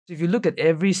If you look at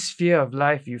every sphere of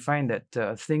life, you find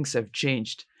that things have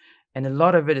changed. And a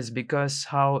lot of it is because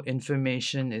how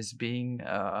information is being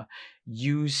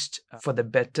used for the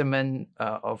betterment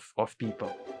of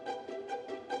people.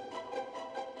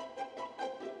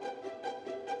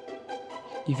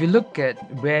 If you look at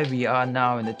where we are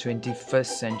now in the 21st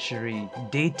century,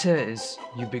 data is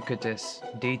ubiquitous.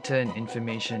 Data and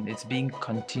information, it's being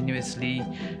continuously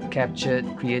captured,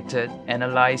 created,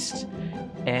 analyzed.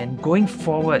 And going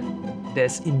forward,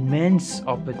 there's immense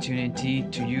opportunity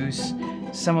to use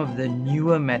some of the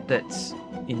newer methods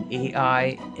in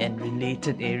AI and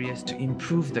related areas to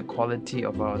improve the quality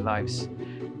of our lives.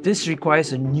 This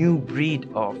requires a new breed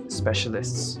of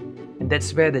specialists. And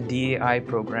that's where the DAI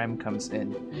program comes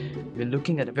in. We're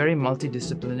looking at a very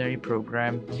multidisciplinary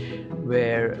program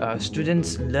where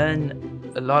students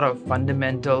learn a lot of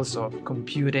fundamentals of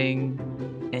computing,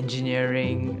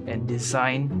 engineering, and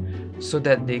design so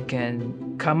that they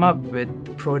can come up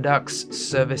with products,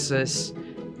 services,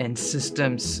 and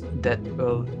systems that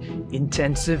will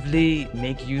intensively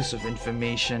make use of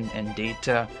information and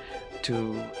data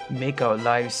to make our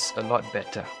lives a lot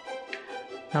better.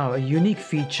 Now, a unique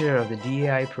feature of the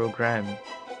DAI program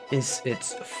is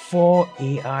its 4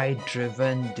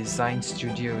 AI-driven design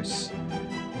studios,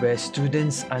 where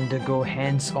students undergo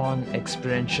hands-on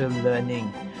experiential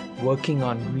learning, working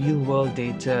on real-world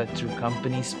data through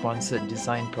company-sponsored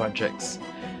design projects.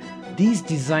 These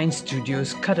design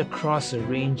studios cut across a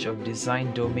range of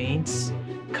design domains,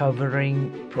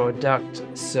 covering product,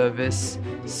 service,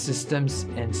 systems,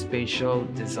 and spatial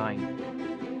design.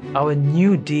 Our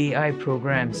new DAI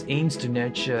programs aims to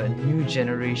nurture a new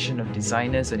generation of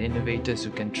designers and innovators who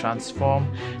can transform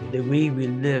the way we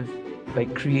live by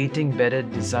creating better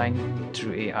design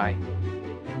through AI.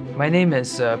 My name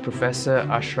is Professor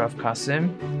Ashraf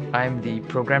Kassim. I'm the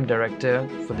Program Director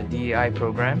for the DAI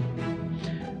program.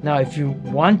 Now, if you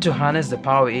want to harness the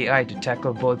power of AI to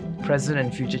tackle both present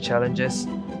and future challenges,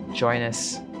 join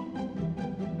us.